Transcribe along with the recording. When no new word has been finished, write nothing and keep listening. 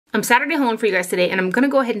I'm Saturday hauling for you guys today, and I'm going to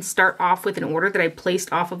go ahead and start off with an order that I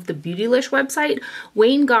placed off of the Beautylish website.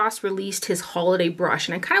 Wayne Goss released his holiday brush,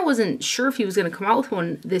 and I kind of wasn't sure if he was going to come out with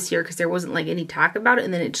one this year because there wasn't like any talk about it,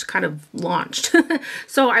 and then it just kind of launched.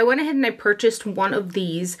 So I went ahead and I purchased one of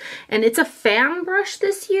these, and it's a fan brush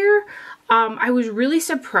this year. I was really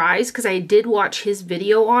surprised because I did watch his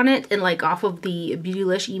video on it and like off of the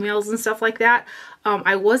Beautylish emails and stuff like that.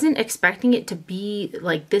 I wasn't expecting it to be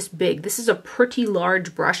like this big. This is a pretty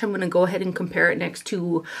large brush. I'm going to go ahead and compare it next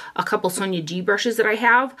to a couple Sonia G brushes that I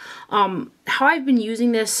have. How I've been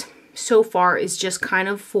using this so far is just kind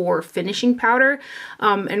of for finishing powder,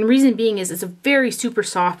 and reason being is it's a very super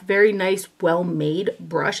soft, very nice, well-made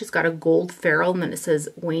brush. It's got a gold ferrule and then it says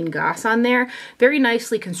Wayne Goss on there. Very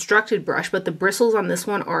nicely constructed brush, but the bristles on this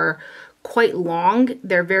one are quite long.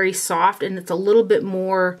 They're very soft and it's a little bit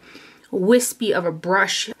more wispy of a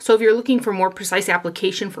brush. So if you're looking for more precise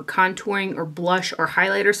application for contouring or blush or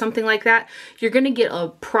highlight or something like that, you're going to get a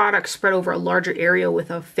product spread over a larger area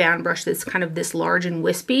with a fan brush that's kind of this large and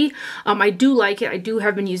wispy. I do like it. I do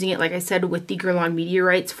have been using it, like I said, with the Guerlain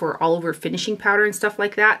Meteorites for all over finishing powder and stuff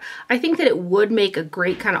like that. I think that it would make a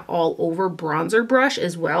great kind of all over bronzer brush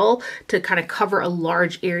as well to kind of cover a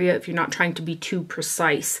large area if you're not trying to be too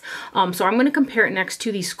precise. So I'm going to compare it next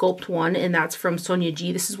to the Sculpt one, and that's from Sonia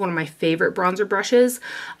G. This is one of my favorite bronzer brushes.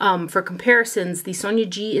 For comparisons, the Sonia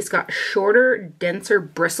G has got shorter, denser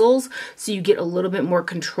bristles, so you get a little bit more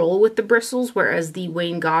control with the bristles, whereas the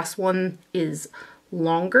Wayne Goss one is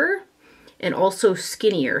longer and also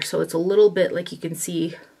skinnier, so it's a little bit, like you can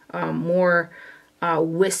see, more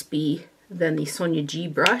wispy than the Sonia G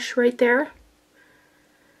brush right there.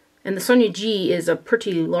 And the Sonia G is a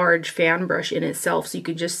pretty large fan brush in itself, so you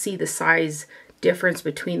could just see the size difference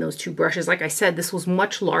between those two brushes. Like I said, this was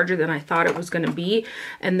much larger than I thought it was going to be.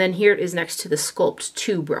 And then here it is next to the Sculpt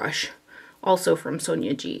 2 brush, also from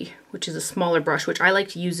Sonia G, which is a smaller brush, which I like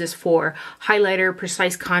to use this for highlighter,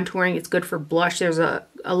 precise contouring. It's good for blush. There's a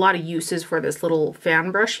lot of uses for this little fan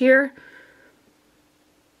brush here.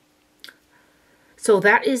 So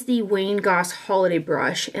that is the Wayne Goss Holiday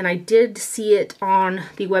Brush, and I did see it on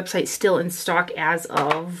the website still in stock as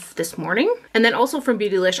of this morning. And then also from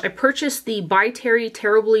Beautylish, I purchased the By Terry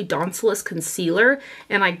Terribly Densiliss Concealer,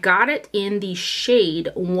 and I got it in the shade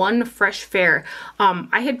One Fresh Fair.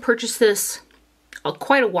 I had purchased this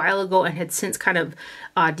quite a while ago and had since kind of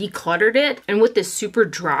decluttered it, and with this super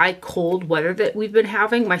dry cold weather that we've been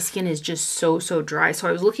having, my skin is just so dry. So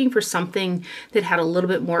I was looking for something that had a little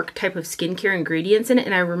bit more type of skincare ingredients in it,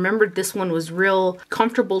 and I remembered this one was real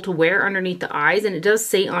comfortable to wear underneath the eyes, and it does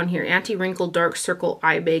say on here anti-wrinkle dark circle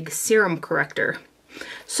eye bag serum corrector.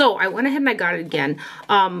 So I went ahead and I got it again.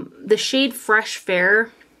 The shade Fresh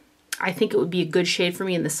Fair, I think it would be a good shade for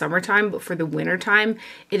me in the summertime, but for the winter time,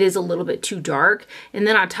 it is a little bit too dark. And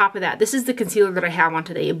then on top of that, this is the concealer that I have on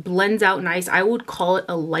today. It blends out nice. I would call it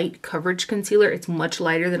a light coverage concealer. It's much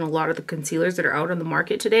lighter than a lot of the concealers that are out on the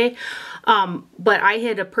market today. But I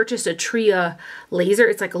had purchased a Tria laser.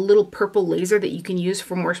 It's like a little purple laser that you can use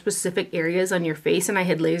for more specific areas on your face, and I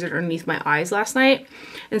had lasered underneath my eyes last night.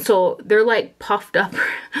 And so they're like puffed up.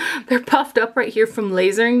 They're puffed up right here from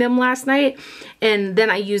lasering them last night. And then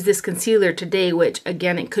I used this concealer today, which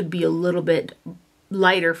again, it could be a little bit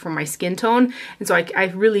lighter for my skin tone. And so I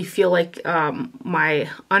really feel like my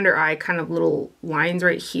under eye kind of little lines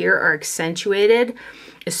right here are accentuated,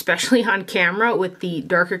 especially on camera with the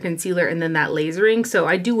darker concealer and then that lasering. So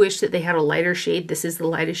I do wish that they had a lighter shade. This is the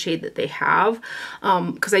lightest shade that they have,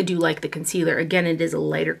 because I do like the concealer. Again, it is a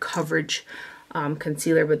lighter coverage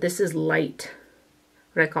concealer, but this is light,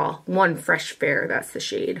 what I call One Fresh Fair. That's the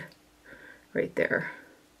shade right there.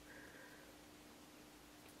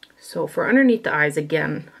 So for underneath the eyes,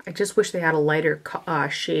 again, I just wish they had a lighter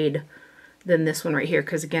shade than this one right here,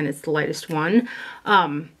 because again, it's the lightest one.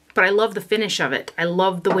 But I love the finish of it. I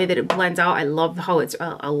love the way that it blends out. I love how it's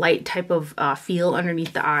a light type of feel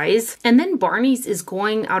underneath the eyes. And then Barney's is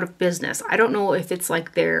going out of business. I don't know if it's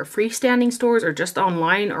like their freestanding stores or just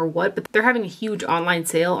online or what, but they're having a huge online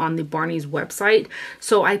sale on the Barney's website.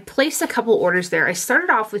 So I placed a couple orders there. I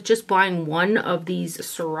started off with just buying one of these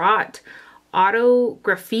Surat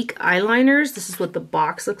Autographique eyeliners. This is what the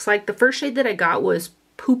box looks like. The first shade that I got was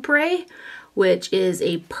Poupre, which is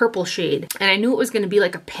a purple shade. And I knew it was going to be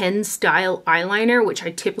like a pen style eyeliner, which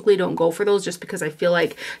I typically don't go for those just because I feel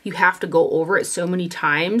like you have to go over it so many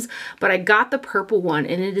times. But I got the purple one,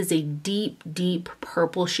 and it is a deep, deep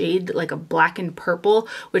purple shade, like a blackened purple,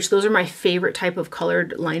 which those are my favorite type of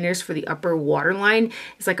colored liners for the upper waterline.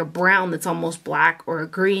 It's like a brown that's almost black, or a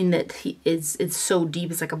green that it's so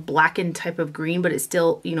deep. It's like a blackened type of green, but it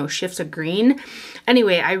still, you know, shifts a green.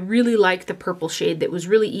 Anyway, I really like the purple shade. That was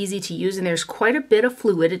really easy to use, and there's quite a bit of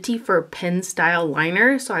fluidity for a pen style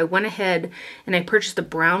liner. So I went ahead and I purchased the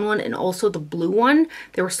brown one and also the blue one.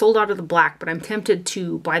 They were sold out of the black, but I'm tempted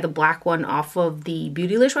to buy the black one off of the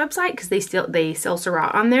Beautylish website because they sell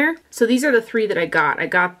Syrah on there. So these are the three that I got. I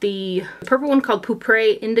got the purple one called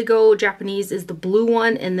Poupre, Indigo Japanese is the blue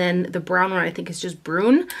one, and then the brown one I think is just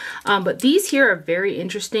Brune. But these here are very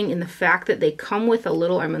interesting in the fact that they come with a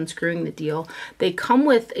little, I'm unscrewing the deal, they come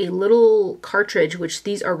with a little cartridge, which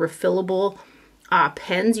these are refillable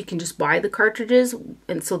pens. You can just buy the cartridges,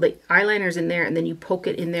 and so the eyeliner's in there, and then you poke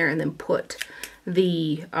it in there and then put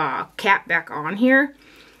the cap back on here.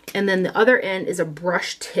 And then the other end is a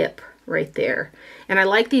brush tip right there. And I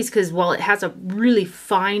like these because while it has a really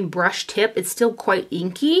fine brush tip, it's still quite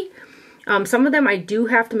inky. Some of them I do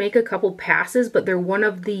have to make a couple passes, but they're one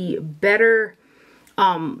of the better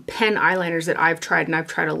pen eyeliners that I've tried, and I've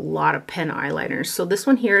tried a lot of pen eyeliners. So this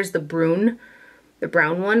one here is the Brune, the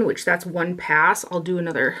brown one, which that's one pass. I'll do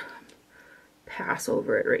another pass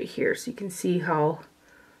over it right here so you can see how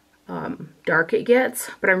dark it gets.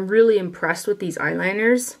 But I'm really impressed with these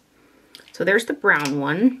eyeliners. So there's the brown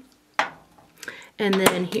one. And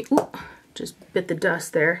then here, ooh, just bit the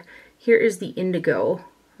dust there. Here is the indigo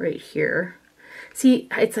right here. See,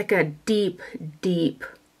 it's like a deep, deep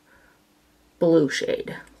blue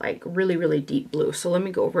shade, like really, really deep blue. So let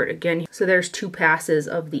me go over it again. So there's two passes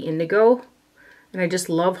of the indigo, and I just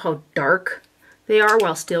love how dark they are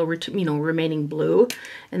while still, you know, remaining blue.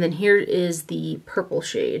 And then here is the purple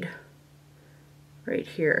shade right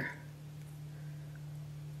here.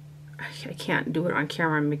 I can't do it on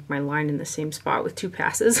camera and make my line in the same spot with two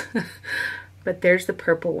passes. But there's the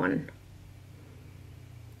purple one.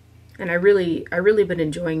 And I really been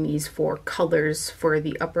enjoying these for colors for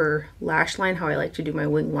the upper lash line, how I like to do my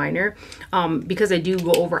wing liner. Because I do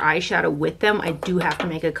go over eyeshadow with them, I do have to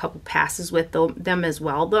make a couple passes with them as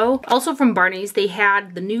well though. Also from Barney's, they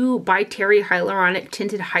had the new By Terry Hyaluronic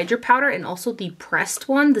Tinted Hydra Powder and also the pressed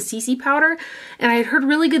one, the CC powder. And I had heard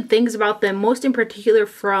really good things about them, most in particular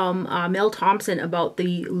from Mel Thompson about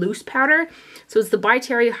the loose powder. So it's the By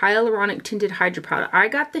Terry Hyaluronic Tinted Hydra Powder. I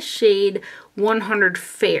got the shade 100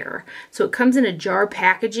 Fair. So it comes in a jar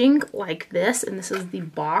packaging like this, and this is the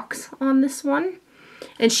box on this one.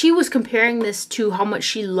 And she was comparing this to how much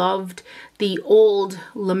she loved the old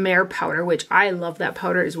La Mer powder, which I love that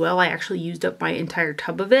powder as well. I actually used up my entire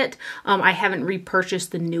tub of it. I haven't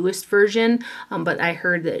repurchased the newest version, but I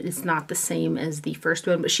heard that it's not the same as the first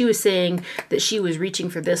one. But she was saying that she was reaching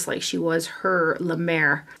for this like she was her La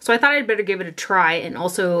Mer. So I thought I'd better give it a try, and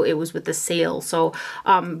also it was with the sale. So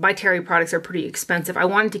By Terry products are pretty expensive. I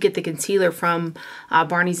wanted to get the concealer from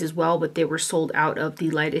Barney's as well, but they were sold out of the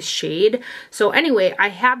lightest shade. So anyway, I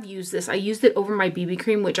have used this. I used it over my BB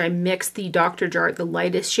cream, which I mixed the Dr. Jart, the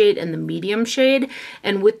lightest shade and the medium shade.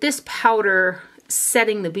 And with this powder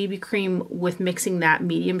setting the BB cream with mixing that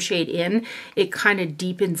medium shade in, it kind of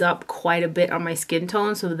deepens up quite a bit on my skin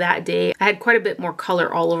tone. So that day I had quite a bit more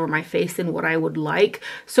color all over my face than what I would like.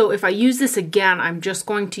 So if I use this again, I'm just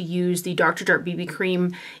going to use the Dr. Jart BB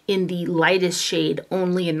cream in the lightest shade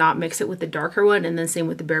only and not mix it with the darker one, and then same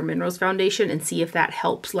with the Bare Minerals foundation, and see if that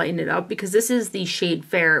helps lighten it up, because this is the shade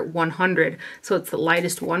Fair 100, so it's the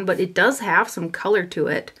lightest one, but it does have some color to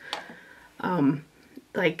it.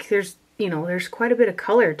 Like there's, you know, there's quite a bit of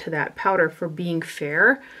color to that powder for being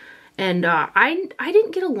fair. And I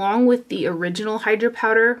didn't get along with the original Hydra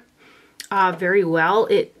powder very well.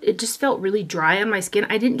 It just felt really dry on my skin.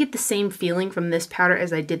 I didn't get the same feeling from this powder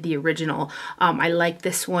as I did the original. I like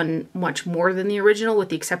this one much more than the original, with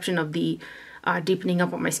the exception of the deepening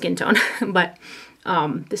up on my skin tone. But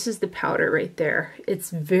this is the powder right there.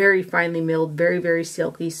 It's very finely milled, very, very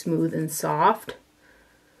silky, smooth, and soft.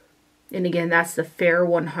 And again, that's the Fair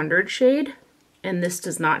 100 shade. And this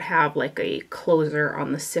does not have like a closer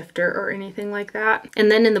on the sifter or anything like that.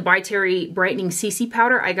 And then in the By Terry Brightening CC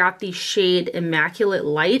powder, I got the shade Immaculate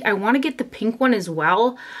Light. I want to get the pink one as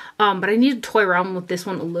well, but I need to toy around with this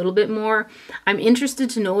one a little bit more. I'm interested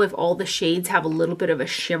to know if all the shades have a little bit of a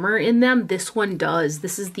shimmer in them. This one does.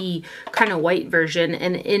 This is the kind of white version.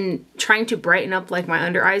 And in trying to brighten up like my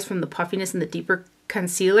under eyes from the puffiness and the deeper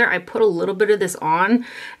concealer, I put a little bit of this on.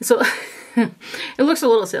 So It looks a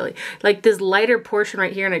little silly. Like this lighter portion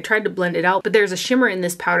right here, and I tried to blend it out, but there's a shimmer in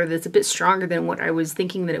this powder that's a bit stronger than what I was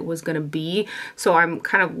thinking that it was going to be. So I'm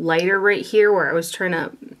kind of lighter right here where I was trying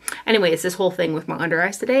to... Anyway, it's this whole thing with my under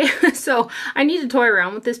eyes today. So I need to toy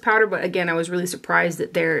around with this powder, but again, I was really surprised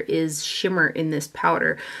that there is shimmer in this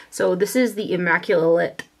powder. So this is the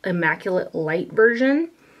Immaculate Light version,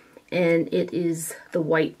 and it is the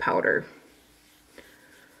white powder.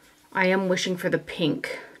 I am wishing for the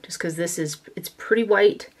pink, just because it's pretty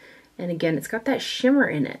white, and again, it's got that shimmer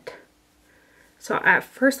in it. So at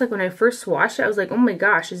first, like when I first swatched it, I was like, oh my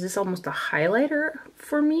gosh, is this almost a highlighter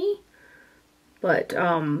for me? But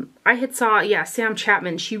I had saw, yeah, Sam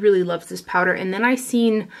Chapman, she really loves this powder, and then I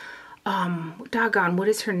seen, doggone, what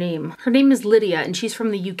is her name? Her name is Lydia, and she's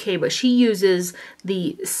from the UK, but she uses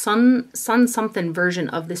the sun something version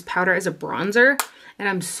of this powder as a bronzer, and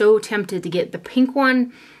I'm so tempted to get the pink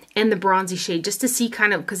one and the bronzy shade just to see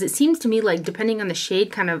kind of, because it seems to me like depending on the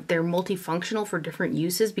shade, kind of they're multifunctional for different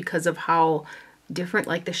uses because of how different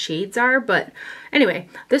like the shades are. But anyway,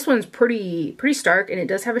 this one's pretty stark, and it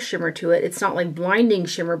does have a shimmer to it. It's not like blinding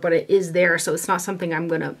shimmer, but it is there, so it's not something I'm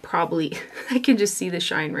gonna probably I can just see the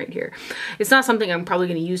shine right here. It's not something I'm probably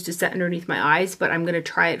gonna use to set underneath my eyes, but I'm gonna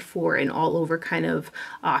try it for an all over kind of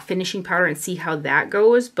finishing powder and see how that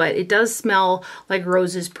goes. But it does smell like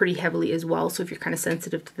roses pretty heavily as well, so if you're kind of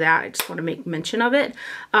sensitive to that, I just want to make mention of it.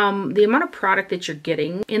 The amount of product that you're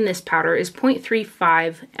getting in this powder is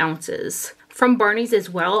 0.35 ounces. From Barney's as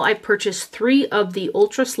well, I purchased 3 of the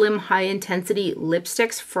Ultra Slim High Intensity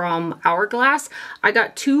lipsticks from Hourglass. I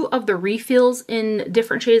got 2 of the refills in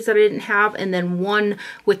different shades that I didn't have, and then 1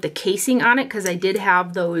 with the casing on it, because I did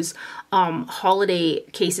have those holiday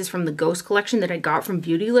cases from the Ghost collection that I got from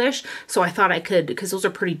Beautylish. So I thought I could, because those are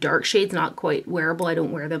pretty dark shades, not quite wearable. I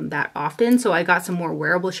don't wear them that often. So I got some more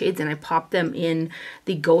wearable shades and I popped them in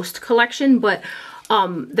the Ghost collection. But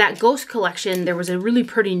that Ghost collection, there was a really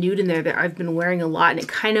pretty nude in there that I've been wearing a lot, and it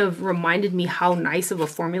kind of reminded me how nice of a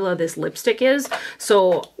formula this lipstick is.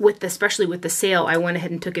 So especially with the sale, I went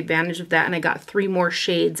ahead and took advantage of that, and I got 3 more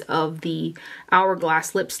shades of the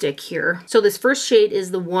Hourglass lipstick here. So this first shade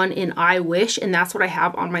is the one in I Wish, and that's what I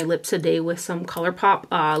have on my lips today with some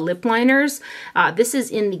ColourPop lip liners. This is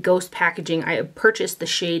in the Ghost packaging. I purchased the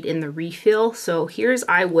shade in the refill. So here's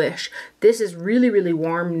I Wish. This is really, really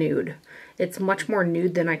warm nude. It's much more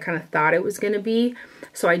nude than I kind of thought it was going to be.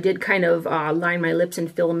 So I did kind of line my lips and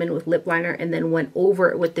fill them in with lip liner, and then went over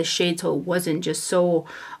it with this shade so it wasn't just so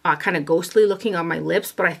kind of ghostly looking on my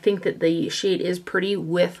lips. But I think that the shade is pretty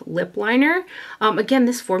with lip liner. Again,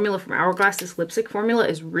 this formula from Hourglass, this lipstick formula,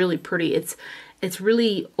 is really pretty. It's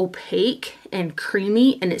really opaque and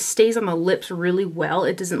creamy, and it stays on the lips really well.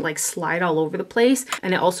 It doesn't like slide all over the place,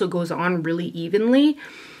 and it also goes on really evenly.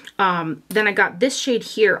 Then I got this shade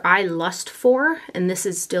here, I Lust For, and this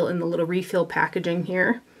is still in the little refill packaging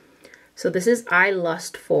here. So this is I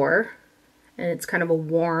Lust For, and it's kind of a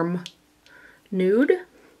warm nude.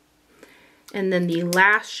 And then the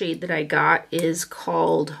last shade that I got is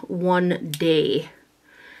called One Day.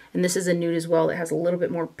 And this is a nude as well that has a little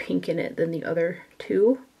bit more pink in it than the other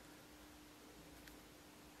 2.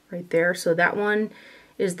 Right there. So that one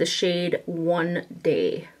is the shade One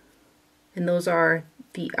Day. And those are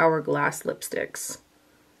the Hourglass lipsticks.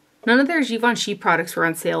 None of their Givenchy products were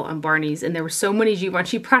on sale on Barney's, and there were so many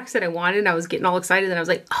Givenchy products that I wanted, and I was getting all excited, and I was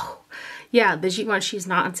like, oh, yeah, the Givenchy is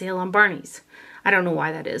not on sale on Barney's. I don't know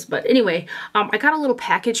why that is, but anyway, I got a little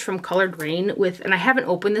package from Colored Rain with, and I haven't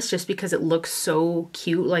opened this just because it looks so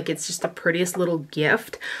cute, like it's just the prettiest little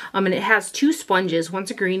gift. And it has 2 sponges,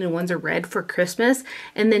 one's a green and one's a red for Christmas,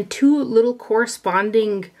 and then 2 little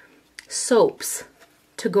corresponding soaps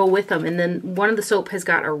to go with them. And then one of the soap has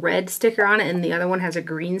got a red sticker on it and the other one has a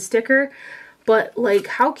green sticker. But like,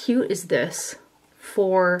 how cute is this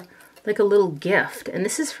for like a little gift? And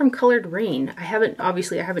this is from Colored Rain.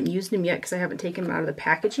 Obviously I haven't used them yet because I haven't taken them out of the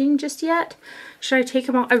packaging just yet. Should I take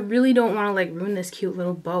them out? I really don't want to like ruin this cute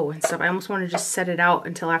little bow and stuff. I almost want to just set it out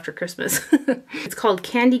until after Christmas. It's called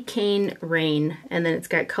Candy Cane Rain, and then it's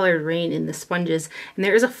got Colored Rain in the sponges, and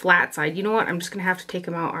there is a flat side. You know what? I'm just gonna have to take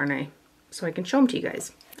them out, aren't I? So I can show them to you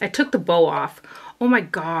guys. I took the bow off. Oh my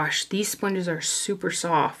gosh, these sponges are super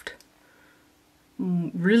soft.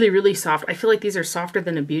 Really, really soft. I feel like these are softer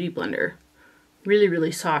than a beauty blender. Really,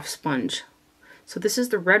 really soft sponge. So this is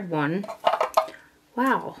the red one.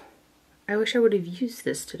 Wow. I wish I would have used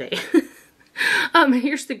this today.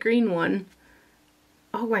 Here's the green one.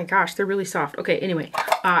 Oh my gosh, they're really soft. Okay, anyway.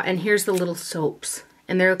 And here's the little soaps.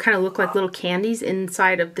 And they kind of look like little candies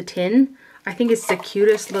inside of the tin. I think it's the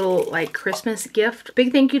cutest little like Christmas gift.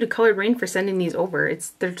 Big thank you to Colored Rain for sending these over.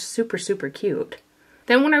 They're super, super cute.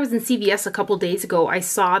 Then when I was in CVS a couple days ago, I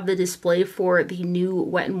saw the display for the new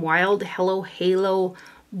Wet n Wild Hello Halo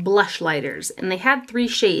blush lighters, and they had 3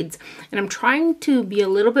 shades, and I'm trying to be a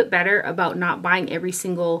little bit better about not buying every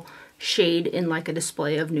single shade in like a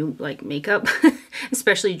display of new like makeup,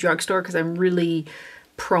 especially drugstore, because I'm really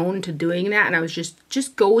prone to doing that. And I was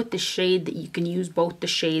just go with the shade that you can use both the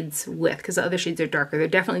shades with, because the other shades are darker. They're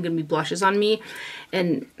definitely going to be blushes on me,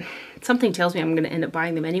 and something tells me I'm going to end up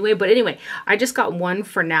buying them anyway. But anyway, I just got one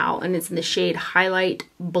for now, and it's in the shade Highlight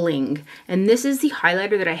Bling, and this is the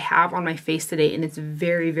highlighter that I have on my face today, and it's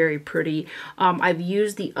very, very pretty. I've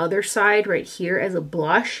used the other side right here as a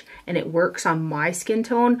blush, and it works on my skin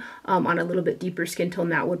tone. On a little bit deeper skin tone,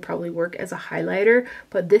 that would probably work as a highlighter,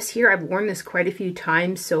 but this here, I've worn this quite a few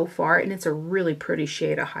times so far, and it's a really pretty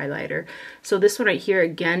shade of highlighter. So this one right here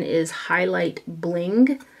again is Highlight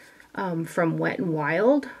Bling from Wet n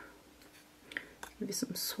Wild. Maybe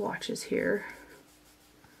some swatches here.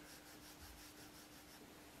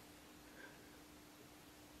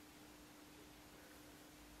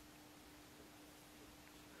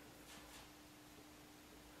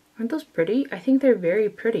 Aren't those pretty? I think they're very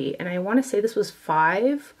pretty, and I want to say this was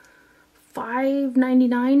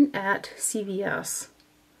 $5.99 at CVS.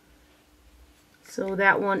 So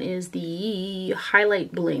that one is the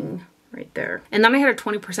Highlight Bling right there. And then I had a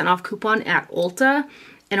 20% off coupon at Ulta,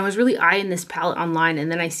 and I was really eyeing this palette online,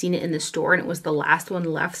 and then I seen it in the store, and it was the last one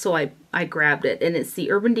left, so I grabbed it. And it's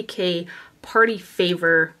the Urban Decay Party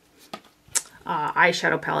Favor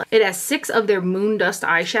eyeshadow palette. It has 6 of their Moon Dust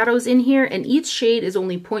eyeshadows in here, and each shade is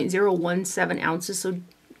only 0.017 ounces, so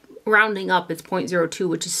rounding up it's 0.02,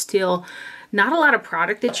 which is still not a lot of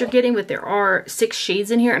product that you're getting, but there are 6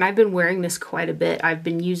 shades in here, and I've been wearing this quite a bit. I've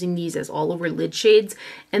been using these as all over lid shades,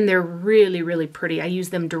 and they're really, really pretty. I use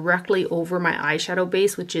them directly over my eyeshadow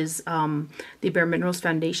base, which is the Bare Minerals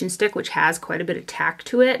foundation stick, which has quite a bit of tack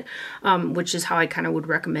to it, which is how I kind of would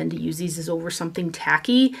recommend to use these, is over something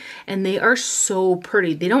tacky, and they are so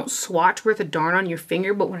pretty. They don't swatch worth a darn on your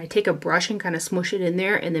finger, but when I take a brush and kind of smush it in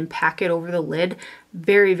there and then pack it over the lid,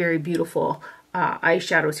 very, very beautiful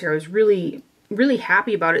eyeshadows here. I was really, really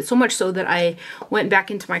happy about it, so much so that I went back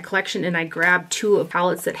into my collection and I grabbed 2 of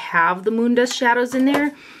palettes that have the Moon Dust shadows in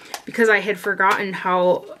there, because I had forgotten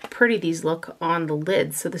how pretty these look on the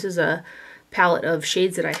lids. So this is a palette of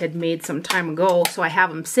shades that I had made some time ago, so I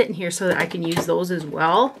have them sitting here so that I can use those as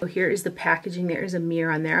well. So here is the packaging. There is a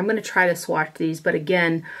mirror on there. I'm going to try to swatch these, but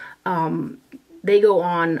again, they go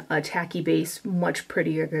on a tacky base much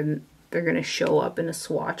prettier than they're going to show up in a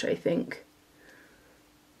swatch, I think.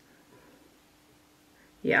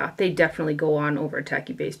 Yeah, they definitely go on over a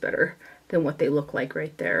tacky base better than what they look like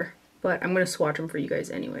right there. But I'm going to swatch them for you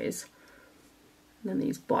guys anyways. And then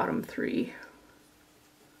these bottom 3.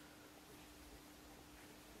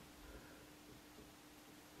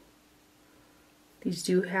 These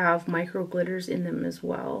do have micro glitters in them as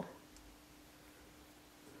well.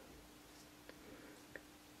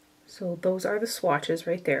 So those are the swatches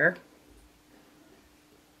right there.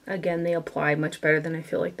 Again, they apply much better than I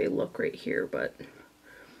feel like they look right here, but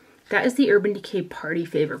that is the Urban Decay Party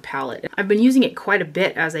Favor palette. I've been using it quite a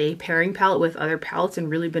bit as a pairing palette with other palettes and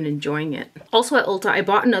really been enjoying it. Also at Ulta, I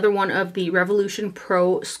bought another one of the Revolution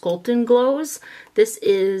Pro Sculpt and Glows. This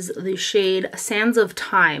is the shade Sands of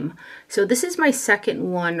Time. So this is my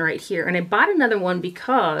second one right here, and I bought another one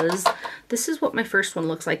because this is what my first one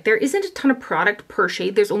looks like. There isn't a ton of product per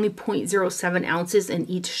shade. There's only 0.07 ounces in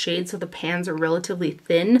each shade, so the pans are relatively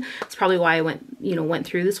thin. That's probably why I went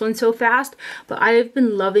through this one so fast. But I've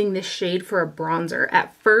been loving this shade for a bronzer.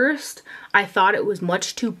 At first, I thought it was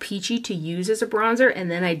much too peachy to use as a bronzer,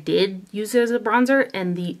 and then I did use it as a bronzer,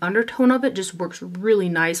 and the undertone of it just works really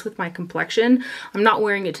nice with my complexion. I'm not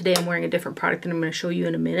wearing it today. I'm wearing a different product that I'm going to show you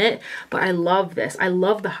in a minute, but I love this. I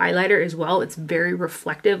love the highlighter as well. It's very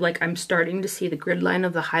reflective. Like, I'm starting to see the grid line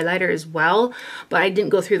of the highlighter as well, but I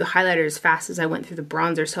didn't go through the highlighter as fast as I went through the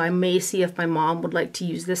bronzer, so I may see if my mom would like to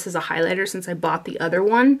use this as a highlighter since I bought the other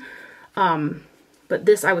one. But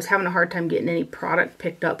this, I was having a hard time getting any product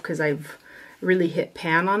picked up because I've really hit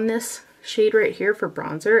pan on this shade right here for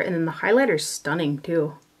bronzer, and then the highlighter is stunning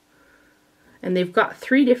too. And they've got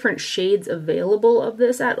 3 different shades available of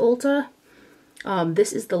this at Ulta.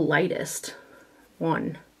 This is the lightest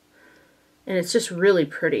one, and it's just really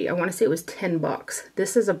pretty. I want to say it was 10 bucks.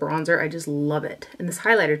 This is a bronzer. I just love it. And this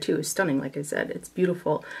highlighter too is stunning. Like I said, it's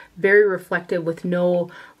beautiful, very reflective with no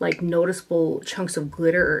like noticeable chunks of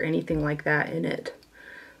glitter or anything like that in it.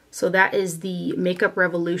 So that is the Makeup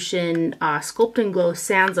Revolution Sculpt and Glow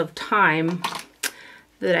Sands of Time.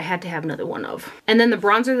 that I had to have another one of. And then the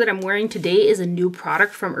bronzer that I'm wearing today is a new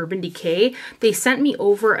product from Urban Decay. They sent me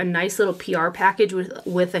over a nice little PR package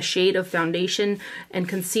with a shade of foundation and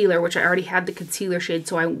concealer, which I already had the concealer shade,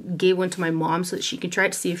 so I gave one to my mom so that she can try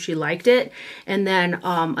it to see if she liked it. And then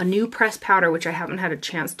a new pressed powder, which I haven't had a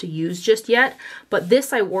chance to use just yet, but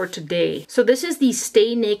this I wore today. So this is the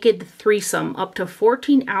Stay Naked Threesome up to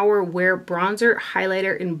 14-hour wear bronzer,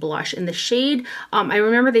 highlighter, and blush. And the shade, I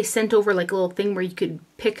remember they sent over like a little thing where you could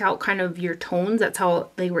pick out kind of your tones. That's how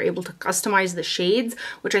they were able to customize the shades,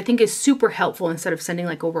 which I think is super helpful instead of sending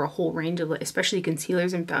like over a whole range of especially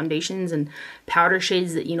concealers and foundations and powder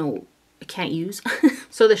shades that, you know, I can't use.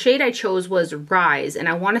 So the shade I chose was Rise, and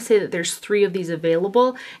I want to say that there's 3 of these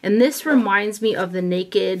available, and this reminds me of the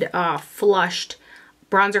Naked Flushed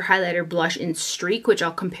bronzer, highlighter, blush in Streak, which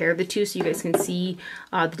I'll compare the two so you guys can see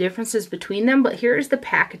the differences between them. But here's the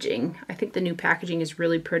packaging. I think the new packaging is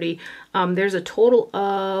really pretty. There's a total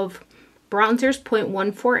of bronzer's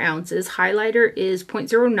 0.14 ounces, highlighter is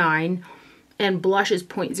 0.09, and blush is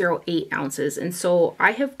 0.08 ounces. And so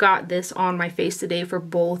I have got this on my face today for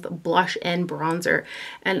both blush and bronzer.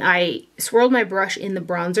 And I swirled my brush in the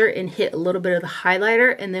bronzer and hit a little bit of the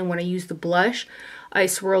highlighter, and then when I used the blush, I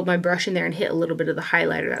swirled my brush in there and hit a little bit of the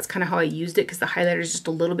highlighter. That's kind of how I used it, because the highlighter is just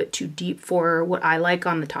a little bit too deep for what I like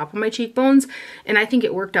on the top of my cheekbones. And I think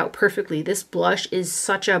it worked out perfectly. This blush is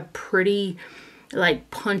such a pretty, like,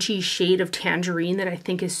 punchy shade of tangerine that I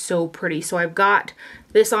think is so pretty. So I've got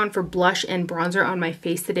this on for blush and bronzer on my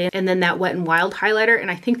face today, and then that Wet n Wild highlighter, and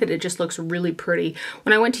I think that it just looks really pretty.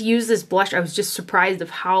 When I went to use this blush, I was just surprised of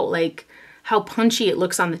how punchy it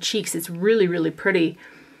looks on the cheeks. It's really, really pretty.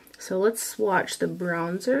 So let's swatch the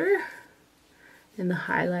bronzer and the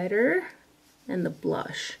highlighter and the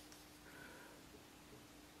blush.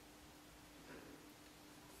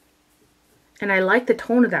 And I like the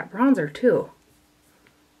tone of that bronzer too.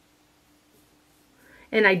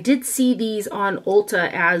 And I did see these on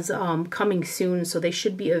Ulta as coming soon, so they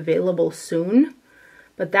should be available soon.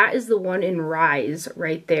 But that is the one in Rise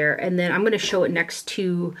right there. And then I'm going to show it next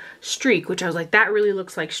to Streak, which I was like, that really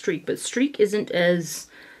looks like Streak. But Streak isn't as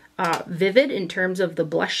vivid in terms of the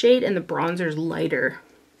blush shade, and the bronzer's lighter.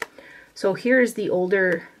 So here's the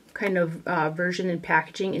older kind of version in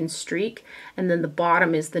packaging in Streak, and then the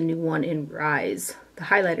bottom is the new one in Rise. The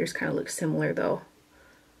highlighters kind of look similar though.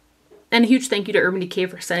 And a huge thank you to Urban Decay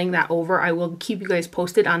for sending that over. I will keep you guys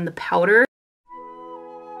posted on the powder.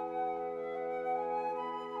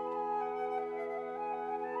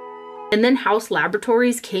 And then Haus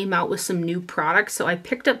Laboratories came out with some new products, so I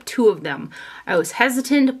picked up 2 of them. I was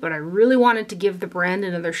hesitant, but I really wanted to give the brand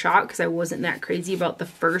another shot because I wasn't that crazy about the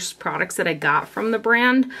first products that I got from the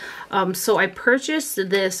brand. So I purchased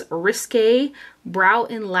this Risque Brow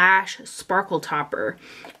and Lash Sparkle Topper.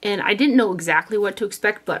 And I didn't know exactly what to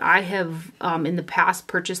expect, but I have in the past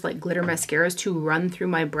purchased like glitter mascaras to run through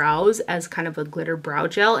my brows as kind of a glitter brow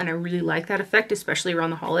gel, and I really like that effect, especially around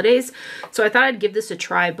the holidays. So I thought I'd give this a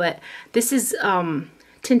try, but this is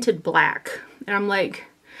tinted black, and I'm like,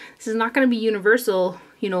 this is not going to be universal,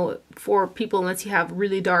 you know, for people unless you have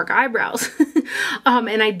really dark eyebrows.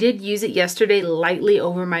 And I did use it yesterday lightly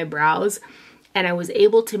over my brows, and I was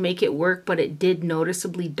able to make it work, but it did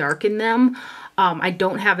noticeably darken them. I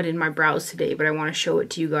don't have it in my brows today, but I want to show it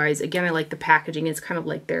to you guys. Again, I like the packaging. It's kind of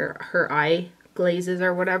like her eye glazes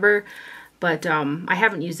or whatever, but I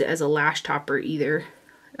haven't used it as a lash topper either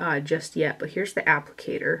just yet. But here's the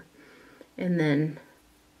applicator, and then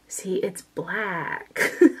see, it's black.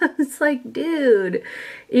 It's like, dude,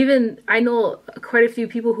 even I know quite a few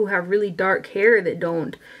people who have really dark hair that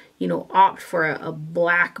don't, you know, opt for a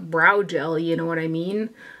black brow gel, you know what I mean?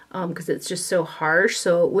 Because it's just so harsh.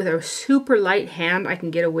 So with a super light hand, I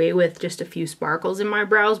can get away with just a few sparkles in my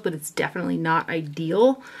brows, but it's definitely not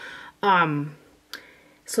ideal.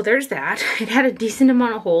 So there's that. It had a decent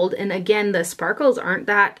amount of hold, and again, the sparkles aren't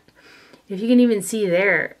that, if you can even see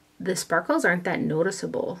there, the sparkles aren't that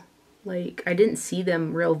noticeable. Like, I didn't see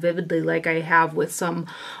them real vividly like I have with some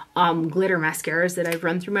glitter mascaras that I've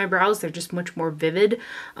run through my brows. They're just much more vivid.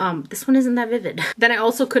 This one isn't that vivid. Then I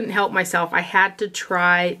also couldn't help myself. I had to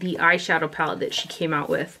try the eyeshadow palette that she came out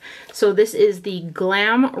with. So this is the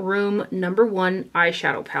Glam Room #1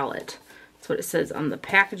 eyeshadow palette. That's what it says on the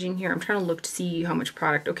packaging here. I'm trying to look to see how much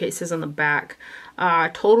product. Okay, it says on the back.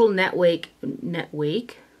 Total net weight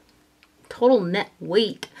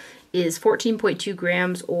is 14.2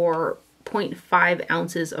 grams or 0.5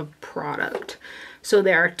 ounces of product. So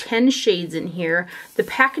there are 10 shades in here. The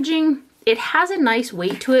packaging, it has a nice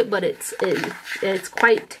weight to it, but it's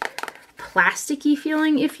quite plasticky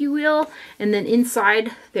feeling, if you will. And then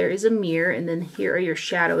inside there is a mirror, and then here are your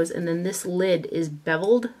shadows, and then this lid is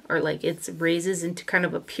beveled, or like it raises into kind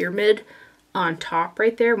of a pyramid on top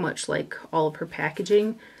right there, much like all of her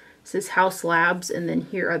packaging. This is Haus Labs, and then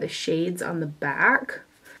here are the shades on the back.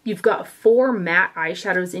 You've got 4 matte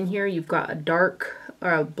eyeshadows in here. You've got a dark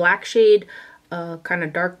black shade, kind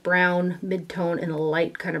of dark brown, mid-tone, and a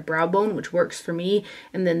light kind of brow bone, which works for me.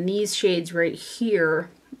 And then these shades right here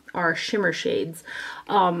are shimmer shades.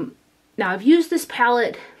 Now I've used this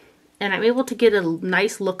palette and I'm able to get a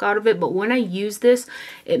nice look out of it, but when I use this,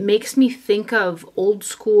 it makes me think of old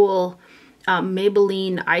school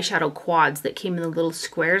Maybelline eyeshadow quads that came in the little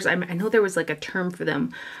squares. I know there was like a term for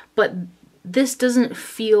them, but this doesn't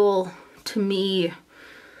feel to me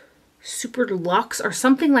super luxe or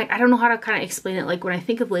something. Like, I don't know how to kind of explain it. Like when I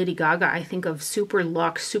think of Lady Gaga, I think of super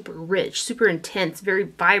luxe, super rich, super intense, very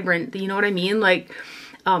vibrant, you know what I mean? Like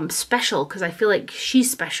special, because I feel like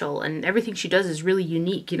she's special and everything she does is really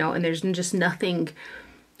unique, you know, and there's just nothing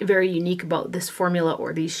very unique about this formula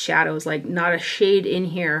or these shadows. Like not a shade in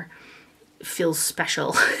here feels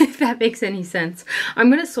special, if that makes any sense. I'm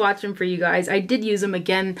going to swatch them for you guys. I did use them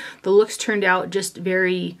again. The looks turned out just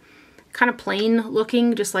very kind of plain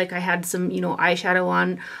looking, just like I had some, you know, eyeshadow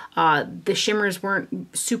on. The shimmers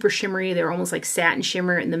weren't super shimmery. They were almost like satin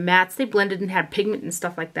shimmer, and the mattes, they blended and had pigment and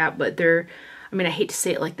stuff like that, but they're, I mean, I hate to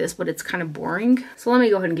say it like this, but it's kind of boring. So let me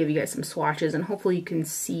go ahead and give you guys some swatches, and hopefully you can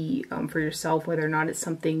see for yourself whether or not it's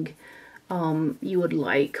something you would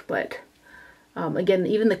like. But again,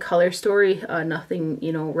 even the color story, nothing,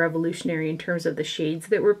 you know, revolutionary in terms of the shades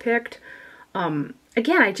that were picked.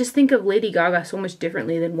 Again, I just think of Lady Gaga so much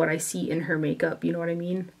differently than what I see in her makeup, you know what I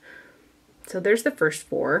mean? So there's the first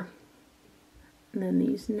 4. And then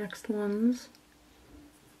these next ones.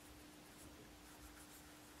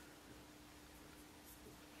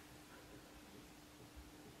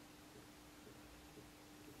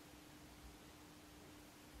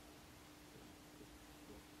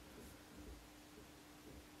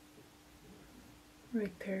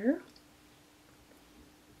 Right there.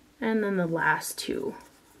 And then the last 2.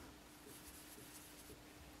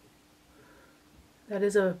 That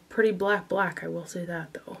is a pretty black, I will say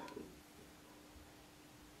that though.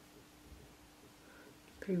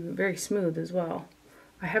 Very smooth as well.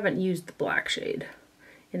 I haven't used the black shade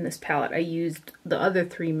in this palette. I used the other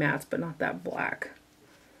 3 mattes, but not that black.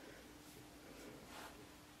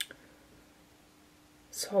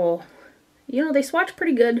 So, you know, they swatch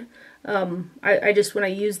pretty good. I just, when I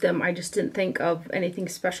used them, I just didn't think of anything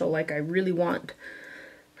special. Like, I really want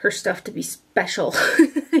her stuff to be special,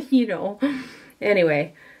 you know.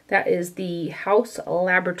 Anyway, that is the Haus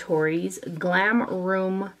Laboratories Glam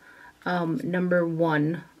Room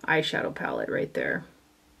 #1 eyeshadow palette right there.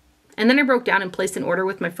 And then I broke down and placed an order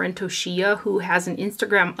with my friend Toshia, who has an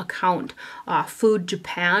Instagram account, Food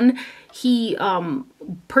Japan. He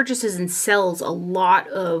purchases and sells a lot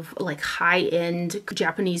of like high-end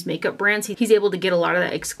Japanese makeup brands. He's able to get a lot of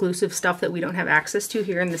that exclusive stuff that we don't have access to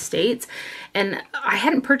here in the States. And I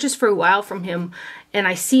hadn't purchased for a while from him, and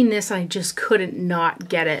I seen this and I just couldn't not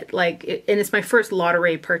get it. Like, and it's my first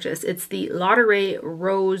Laduree purchase. It's the Laduree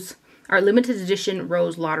Rose, our limited edition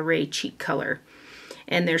Rose Laduree Cheek Color.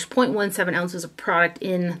 And there's 0.17 ounces of product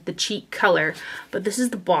in the cheek color, but this is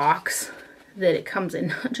the box that it comes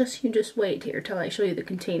in. You just wait here till I show you the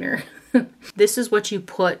container. This is what you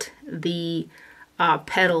put the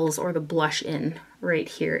petals or the blush in right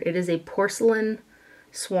here. It is a porcelain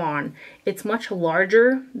swan. It's much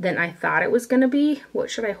larger than I thought it was going to be. What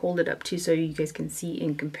should I hold it up to so you guys can see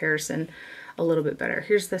in comparison a little bit better?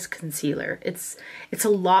 Here's this concealer. It's a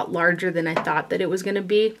lot larger than I thought that it was going to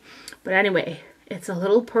be. But anyway, it's a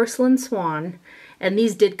little porcelain swan, and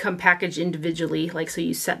these did come packaged individually, like, so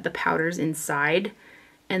you set the powders inside,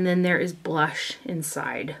 and then there is blush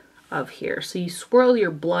inside of here. So you swirl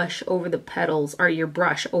your blush over the petals, or your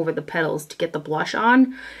brush over the petals to get the blush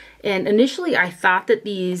on. And initially I thought that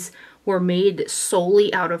these were made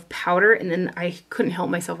solely out of powder, and then I couldn't help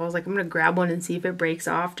myself. I was like, I'm gonna grab one and see if it breaks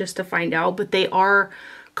off just to find out. But they are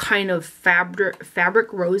kind of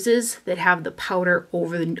fabric roses that have the powder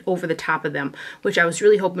over the top of them, which I was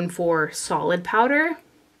really hoping for solid powder,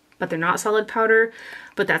 but they're not solid powder.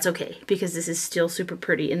 But that's okay, because this is still super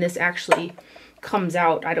pretty. And this actually comes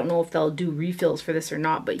out, I don't know if they'll do refills for this or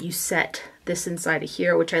not, but you set this inside of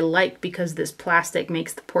here, which I like because this plastic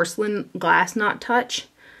makes the porcelain glass not touch.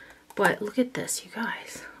 But look at this, you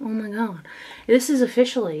guys. Oh my god. This is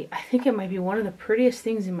officially, I think it might be one of the prettiest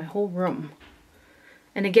things in my whole room.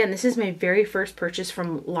 And again, this is my very first purchase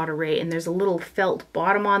from Laduree, and there's a little felt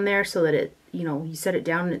bottom on there so that it, you know, you set it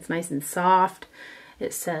down and it's nice and soft.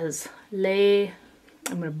 It says I'm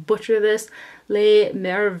going to butcher this, Les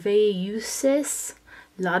Merveilleuses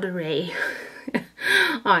Laduree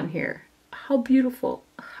on here. How beautiful.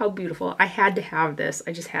 How beautiful. I had to have this.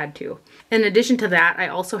 I just had to. In addition to that, I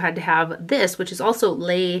also had to have this, which is also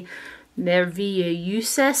Les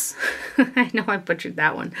Merveilleuses. I know I butchered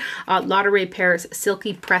that one. Laduree Paris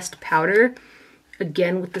Silky Pressed Powder.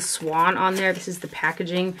 Again, with the swan on there. This is the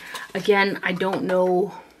packaging. Again, I don't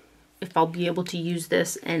know if I'll be able to use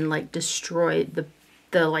this and like destroy the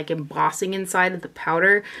like embossing inside of the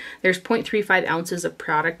powder. There's 0.35 ounces of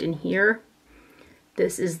product in here.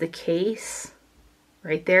 This is the case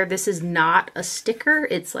right there. This is not a sticker.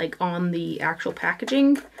 It's like on the actual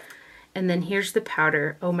packaging. And then here's the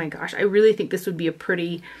powder. Oh my gosh. I really think this would be a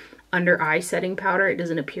pretty under eye setting powder. It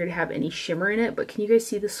doesn't appear to have any shimmer in it, but can you guys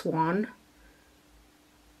see the swan?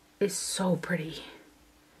 It's so pretty.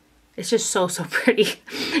 It's just so pretty.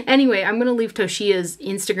 Anyway, I'm going to leave Toshia's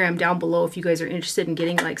Instagram down below if you guys are interested in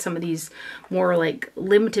getting like some of these more like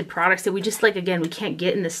limited products that we just like, again, we can't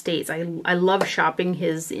get in the States. I love shopping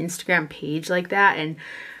his Instagram page like that, and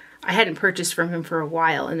I hadn't purchased from him for a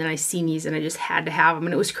while, and then I seen these and I just had to have them.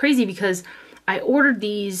 And it was crazy because I ordered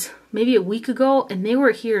these maybe a week ago and they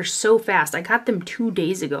were here so fast. I got them 2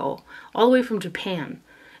 days ago, all the way from Japan.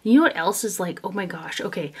 You know what else is like, oh my gosh,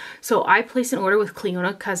 okay. So I placed an order with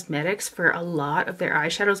Clionadh Cosmetics for a lot of their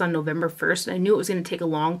eyeshadows on November 1st. And I knew it was going to take a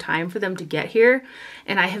long time for them to get here.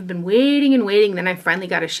 And I have been waiting and waiting. Then I finally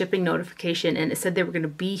got a shipping notification and it said they were going to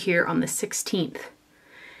be here on the 16th.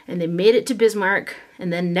 And they made it to Bismarck.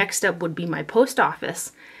 And then next up would be my post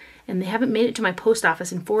office. And they haven't made it to my post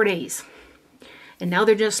office in 4 days. And now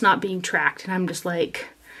they're just not being tracked. And I'm just like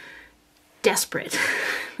desperate.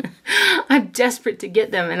 I'm desperate to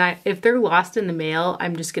get them, and if they're lost in the mail,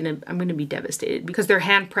 I'm gonna be devastated because they're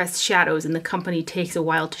hand-pressed shadows and the company takes a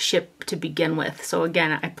while to ship to begin with. So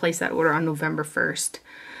again, I placed that order on November 1st.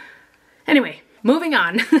 Anyway, moving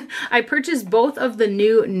on. I purchased both of the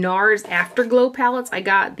new Nars Afterglow palettes. I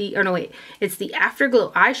got the, oh no wait, it's the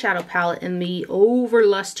Afterglow eyeshadow palette and the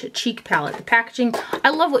Overlust cheek palette. The packaging, I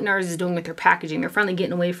love what Nars is doing with their packaging. They're finally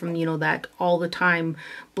getting away from, you know, that all the time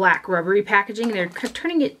black rubbery packaging. They're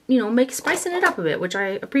turning it, you know, spicing it up a bit, which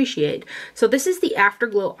I appreciate. So this is the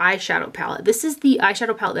Afterglow eyeshadow palette. This is the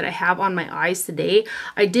eyeshadow palette that I have on my eyes today.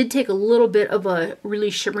 I did take a little bit of a really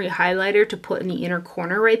shimmery highlighter to put in the inner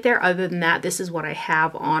corner right there. Other than that, this is what I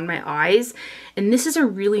have on my eyes. And this is a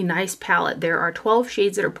really nice palette. There are 12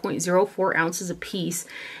 shades that are 0.04 ounces a piece.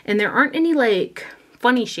 And there aren't any like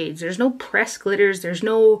funny shades. There's no pressed glitters. There's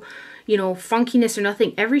no, you know, funkiness or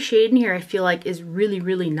nothing. Every shade in here I feel like is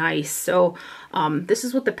really nice. So this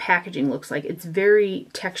is what the packaging looks like. It's very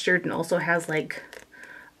textured and also has like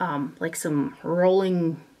some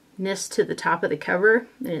rollingness to the top of the cover,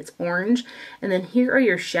 and it's orange. And then here are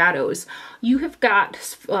your shadows. You have got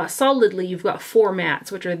solidly, you've got 4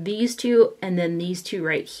 mattes, which are these two and then these two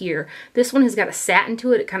right here. This one has got a satin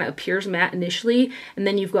to it. It kind of appears matte initially, and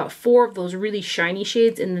then you've got 4 of those really shiny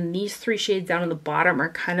shades, and then these 3 shades down on the bottom are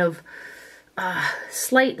kind of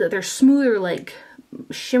they're smoother, like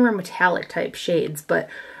shimmer metallic type shades. But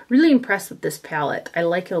really impressed with this palette. I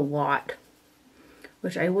like it a lot,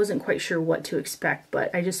 which I wasn't quite sure what to expect,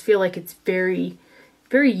 but I just feel like it's very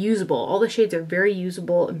usable. All the shades are very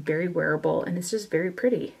usable and very wearable, and it's just very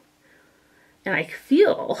pretty. And I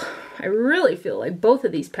really feel like both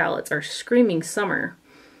of these palettes are screaming summer.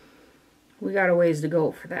 We got a ways to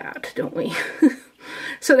go for that, don't we?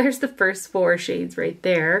 So there's the first 4 shades right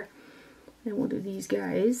there. And we'll do these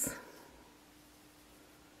guys.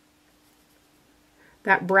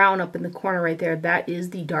 That brown up in the corner right there, that is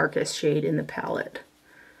the darkest shade in the palette.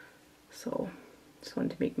 So, just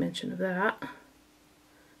wanted to make mention of that.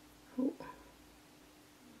 Oh.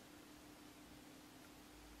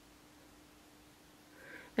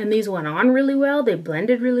 And these went on really well. They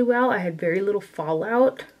blended really well. I had very little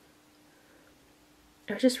fallout.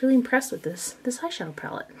 I was just really impressed with this eyeshadow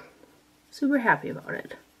palette. Super happy about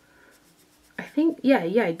it. I think, yeah,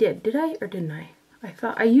 I did. Did I or didn't I? I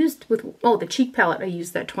thought I used with, oh, the cheek palette, I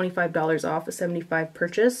used that $25 off a $75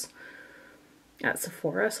 purchase at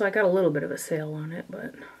Sephora, so I got a little bit of a sale on it,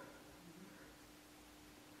 but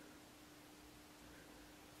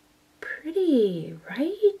pretty,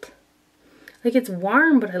 right? Like, it's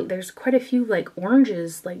warm, but there's quite a few like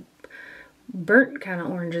oranges, like burnt kind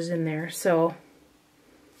of oranges in there, so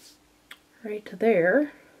right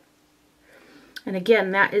there. And again,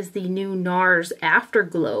 that is the new Nars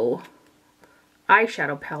Afterglow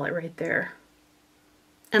eyeshadow palette right there.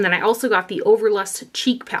 And then I also got the Overlust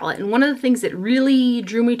cheek palette. And one of the things that really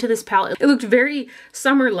drew me to this palette, it looked very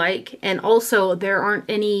summer-like, and also there aren't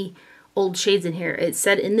any old shades in here. It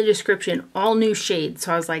said in the description, all new shades.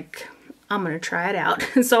 So I was like, I'm gonna try it out.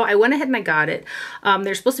 So I went ahead and I got it.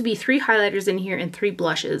 There's supposed to be 3 highlighters in here and 3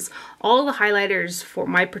 blushes. All the highlighters for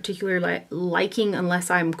my particular liking, unless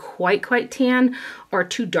I'm quite tan, are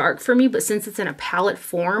too dark for me. But since it's in a palette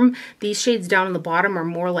form, these shades down on the bottom are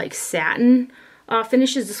more like satin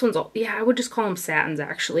finishes. This one's all, yeah, I would just call them satins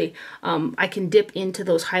actually. I can dip into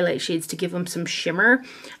those highlight shades to give them some shimmer.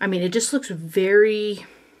 I mean, it just looks very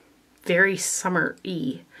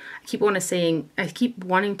summer-y. I keep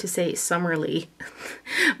wanting to say summerly,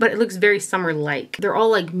 but it looks very summer-like. They're all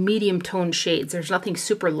like medium tone shades. There's nothing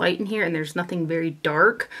super light in here and there's nothing very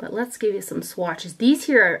dark. But let's give you some swatches. These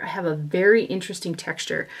here have a very interesting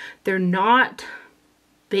texture. They're not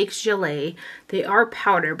baked gelée. They are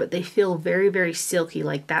powder, but they feel very silky.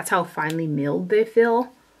 Like that's how finely milled they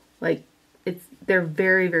feel. Like they're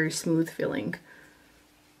very smooth feeling.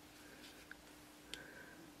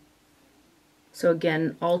 So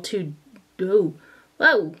again, all too, oh,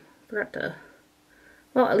 whoa, forgot to,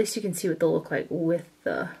 well, at least you can see what they'll look like with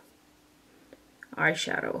the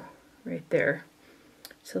eyeshadow right there.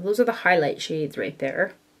 So those are the highlight shades right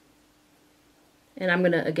there. And I'm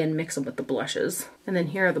gonna, again, mix them with the blushes. And then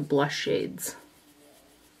here are the blush shades.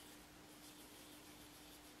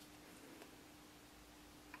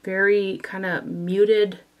 Very kind of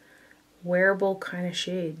muted, wearable kind of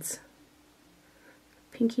shades.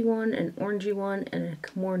 Pinky one, an orangey one, and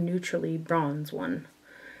a more neutrally bronze one.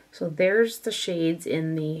 So there's the shades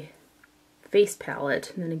in the face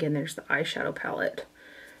palette, and then again there's the eyeshadow palette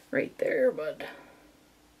right there, bud.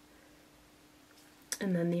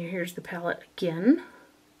 And then here's the palette again.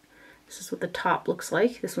 This is what the top looks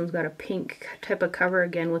like. This one's got a pink type of cover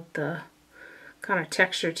again with the kind of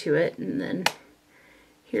texture to it, and then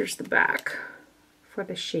here's the back for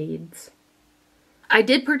the shades. I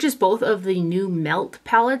did purchase both of the new Melt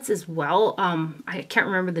palettes as well. I can't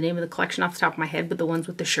remember the name of the collection off the top of my head, but the ones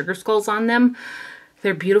with the sugar skulls on them.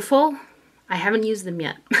 They're beautiful. I haven't used them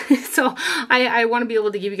yet. So I want to be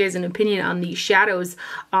able to give you guys an opinion on these shadows.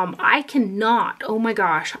 I cannot, oh my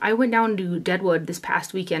gosh, I went down to Deadwood this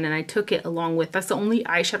past weekend and I took it along with, that's the only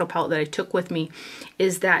eyeshadow palette that I took with me,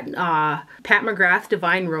 is that Pat McGrath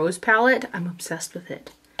Divine Rose palette. I'm obsessed with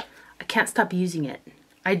it. I can't stop using it.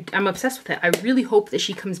 I'm obsessed with it. I really hope that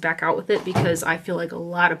she comes back out with it because I feel like a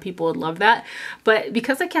lot of people would love that. But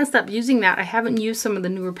because I can't stop using that, I haven't used some of the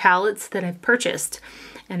newer palettes that I've purchased.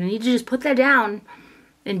 And I need to just put that down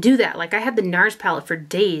and do that. Like I had the Nars palette for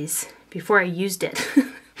days before I used it.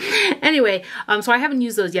 Anyway, so I haven't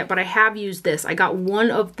used those yet, but I have used this. I got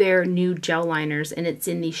one of their new gel liners and it's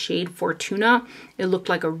in the shade Fortuna. It looked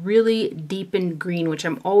like a really deepened green, which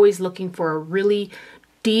I'm always looking for, a really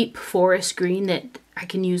deep forest green that I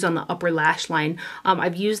can use on the upper lash line.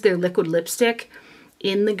 I've used their liquid lipstick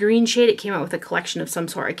in the green shade. It came out with a collection of some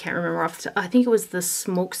sort. I can't remember off the, I think it was the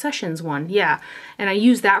Smoke Sessions one. Yeah. And I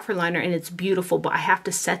use that for liner and it's beautiful, but I have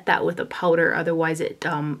to set that with a powder. Otherwise it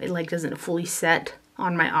like doesn't fully set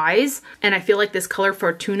on my eyes. And I feel like this color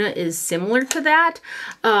Fortuna is similar to that.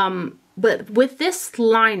 But with this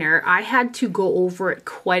liner, I had to go over it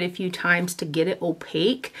quite a few times to get it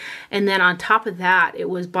opaque. And then on top of that, it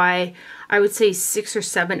was by, I would say 6 or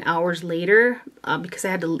 7 hours later, because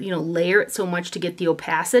I had to, you know, layer it so much to get the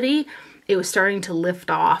opacity, it was starting to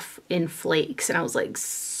lift off in flakes. And I was like,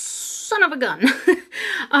 son of a gun.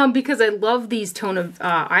 Because I love these tone of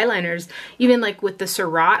eyeliners. Even like with the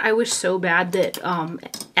Surratt, I wish so bad that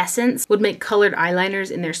Essence would make colored eyeliners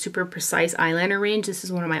in their super precise eyeliner range. This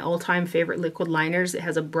is one of my all-time favorite liquid liners. It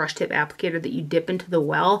has a brush tip applicator that you dip into the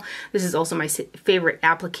well. This is also my favorite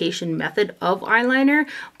application method of eyeliner,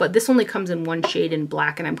 but this only comes in one shade in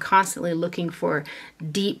black, and I'm constantly looking for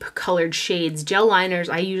deep colored shades. Gel liners,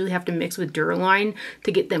 I usually have to mix with Duraline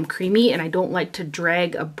to get them creamy, and I don't like to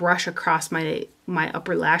drag a brush across my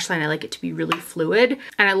upper lash line. I like it to be really fluid.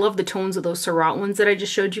 And I love the tones of those Surratt ones that I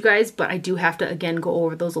just showed you guys, but I do have to, again, go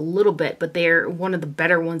over those a little bit, but they're one of the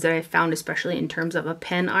better ones that I found, especially in terms of a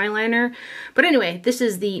pen eyeliner. But anyway, this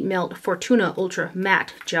is the Melt Fortuna Ultra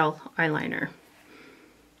Matte Gel Eyeliner.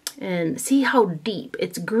 And see how deep,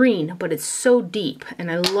 it's green, but it's so deep.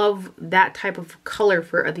 And I love that type of color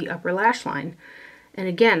for the upper lash line. And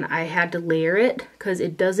again, I had to layer it because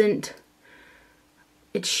it doesn't,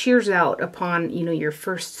 it shears out upon, you know, your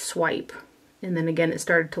first swipe. And then again, it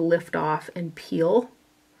started to lift off and peel.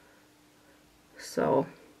 So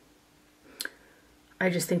I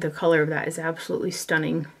just think the color of that is absolutely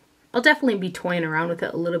stunning. I'll definitely be toying around with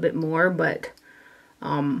it a little bit more, but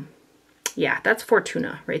yeah, that's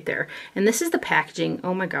Fortuna right there. And this is the packaging.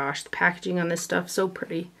 Oh my gosh, the packaging on this stuff, so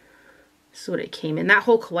pretty. This is what it came in. That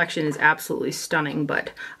whole collection is absolutely stunning,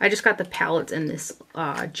 but I just got the palettes and this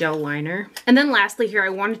gel liner. And then lastly here, I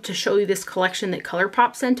wanted to show you this collection that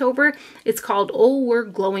ColourPop sent over. It's called Oh, We're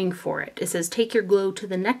Glowing For It. It says, take your glow to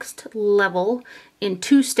the next level in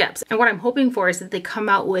 2 steps. And what I'm hoping for is that they come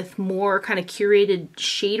out with more kind of curated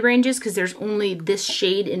shade ranges, because there's only this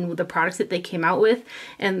shade in the products that they came out with.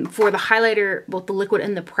 And for the highlighter, both the liquid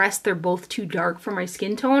and the pressed, they're both too dark for my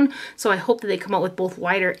skin tone. So I hope that they come out with both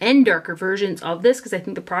lighter and darker versions of this, because I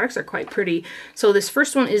think the products are quite pretty. So this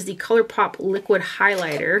first one is the ColourPop Liquid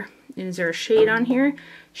Highlighter. Is there a shade on here?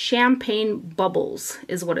 Champagne Bubbles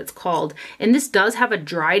is what it's called. And this does have a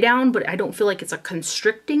dry down, but I don't feel like it's a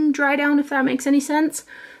constricting dry down, if that makes any sense.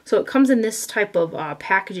 So it comes in this type of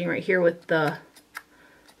packaging right here with the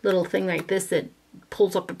little thing like this that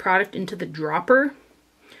pulls up the product into the dropper.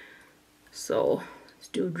 So let's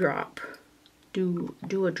do a drop. Do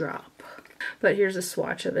a drop. But here's a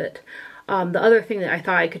swatch of it. The other thing that I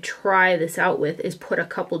thought I could try this out with is put a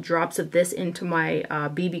couple drops of this into my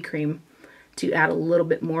BB cream to add a little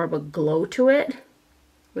bit more of a glow to it,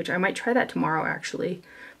 which I might try that tomorrow actually.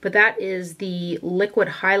 But that is the liquid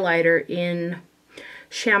highlighter in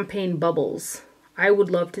Champagne Bubbles. I would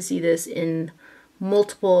love to see this in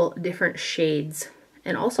multiple different shades,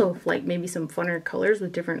 and also like maybe some funner colors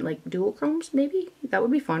with different like duochromes maybe. That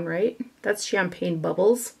would be fun, right? That's Champagne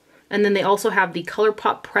Bubbles. And then they also have the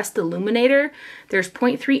ColourPop Pressed Illuminator. There's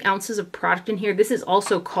 0.3 ounces of product in here. This is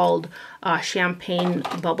also called Champagne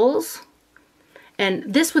Bubbles. And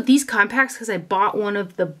this with these compacts, because I bought one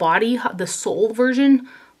of the Soul version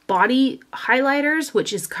body highlighters,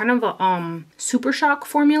 which is kind of a Super Shock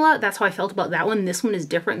formula. That's how I felt about that one. This one is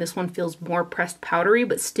different. This one feels more pressed powdery,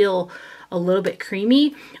 but still a little bit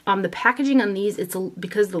creamy. The packaging on these,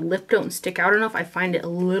 because the lip don't stick out enough, I find it a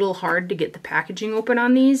little hard to get the packaging open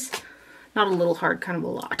on these. Not a little hard, kind of a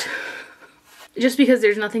lot. Just because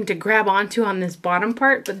there's nothing to grab onto on this bottom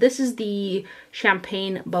part. But this is the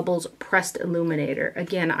Champagne Bubbles Pressed Illuminator.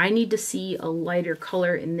 Again, I need to see a lighter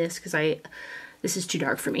color in this because this is too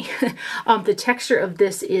dark for me. The texture of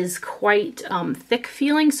this is quite thick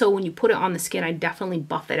feeling, so when you put it on the skin, I definitely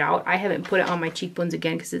buff it out. I haven't put it on my cheekbones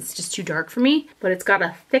again because it's just too dark for me, but it's got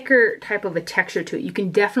a thicker type of a texture to it. You can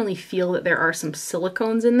definitely feel that there are some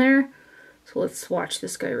silicones in there. So let's swatch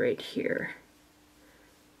this guy right here.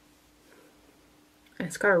 And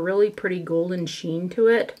it's got a really pretty golden sheen to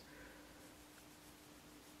it.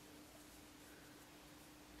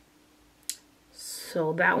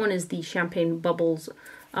 So that one is the Champagne Bubbles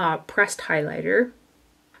Pressed Highlighter.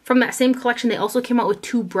 From that same collection, they also came out with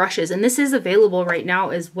 2 brushes, and this is available right now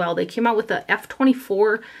as well. They came out with the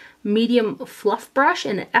F24 Medium Fluff Brush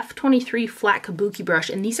and an F23 Flat Kabuki Brush,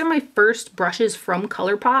 and these are my first brushes from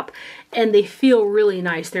ColourPop, and they feel really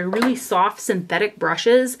nice. They're really soft synthetic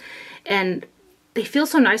brushes, and they feel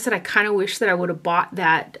so nice that I kind of wish that I would have bought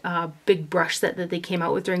that big brush set that they came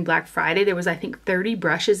out with during Black Friday. There was, I think, 30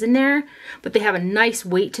 brushes in there, but they have a nice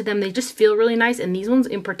weight to them. They just feel really nice, and these ones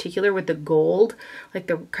in particular with the gold, like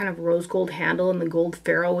the kind of rose gold handle and the gold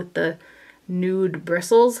ferrule with the nude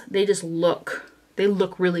bristles, they just look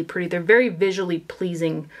really pretty. They're very visually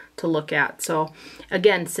pleasing to look at. So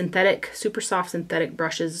again, synthetic, super soft synthetic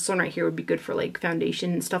brushes. This one right here would be good for like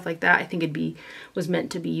foundation and stuff like that. I think was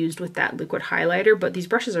meant to be used with that liquid highlighter, but these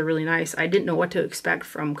brushes are really nice. I didn't know what to expect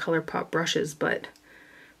from ColourPop brushes, but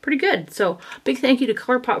pretty good. So big thank you to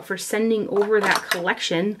ColourPop for sending over that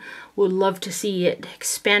collection. Would love to see it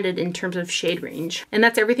expanded in terms of shade range. And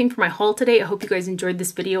that's everything for my haul today. I hope you guys enjoyed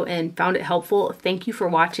this video and found it helpful. Thank you for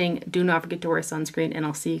watching. Do not forget to wear sunscreen, and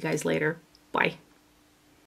I'll see you guys later. Bye.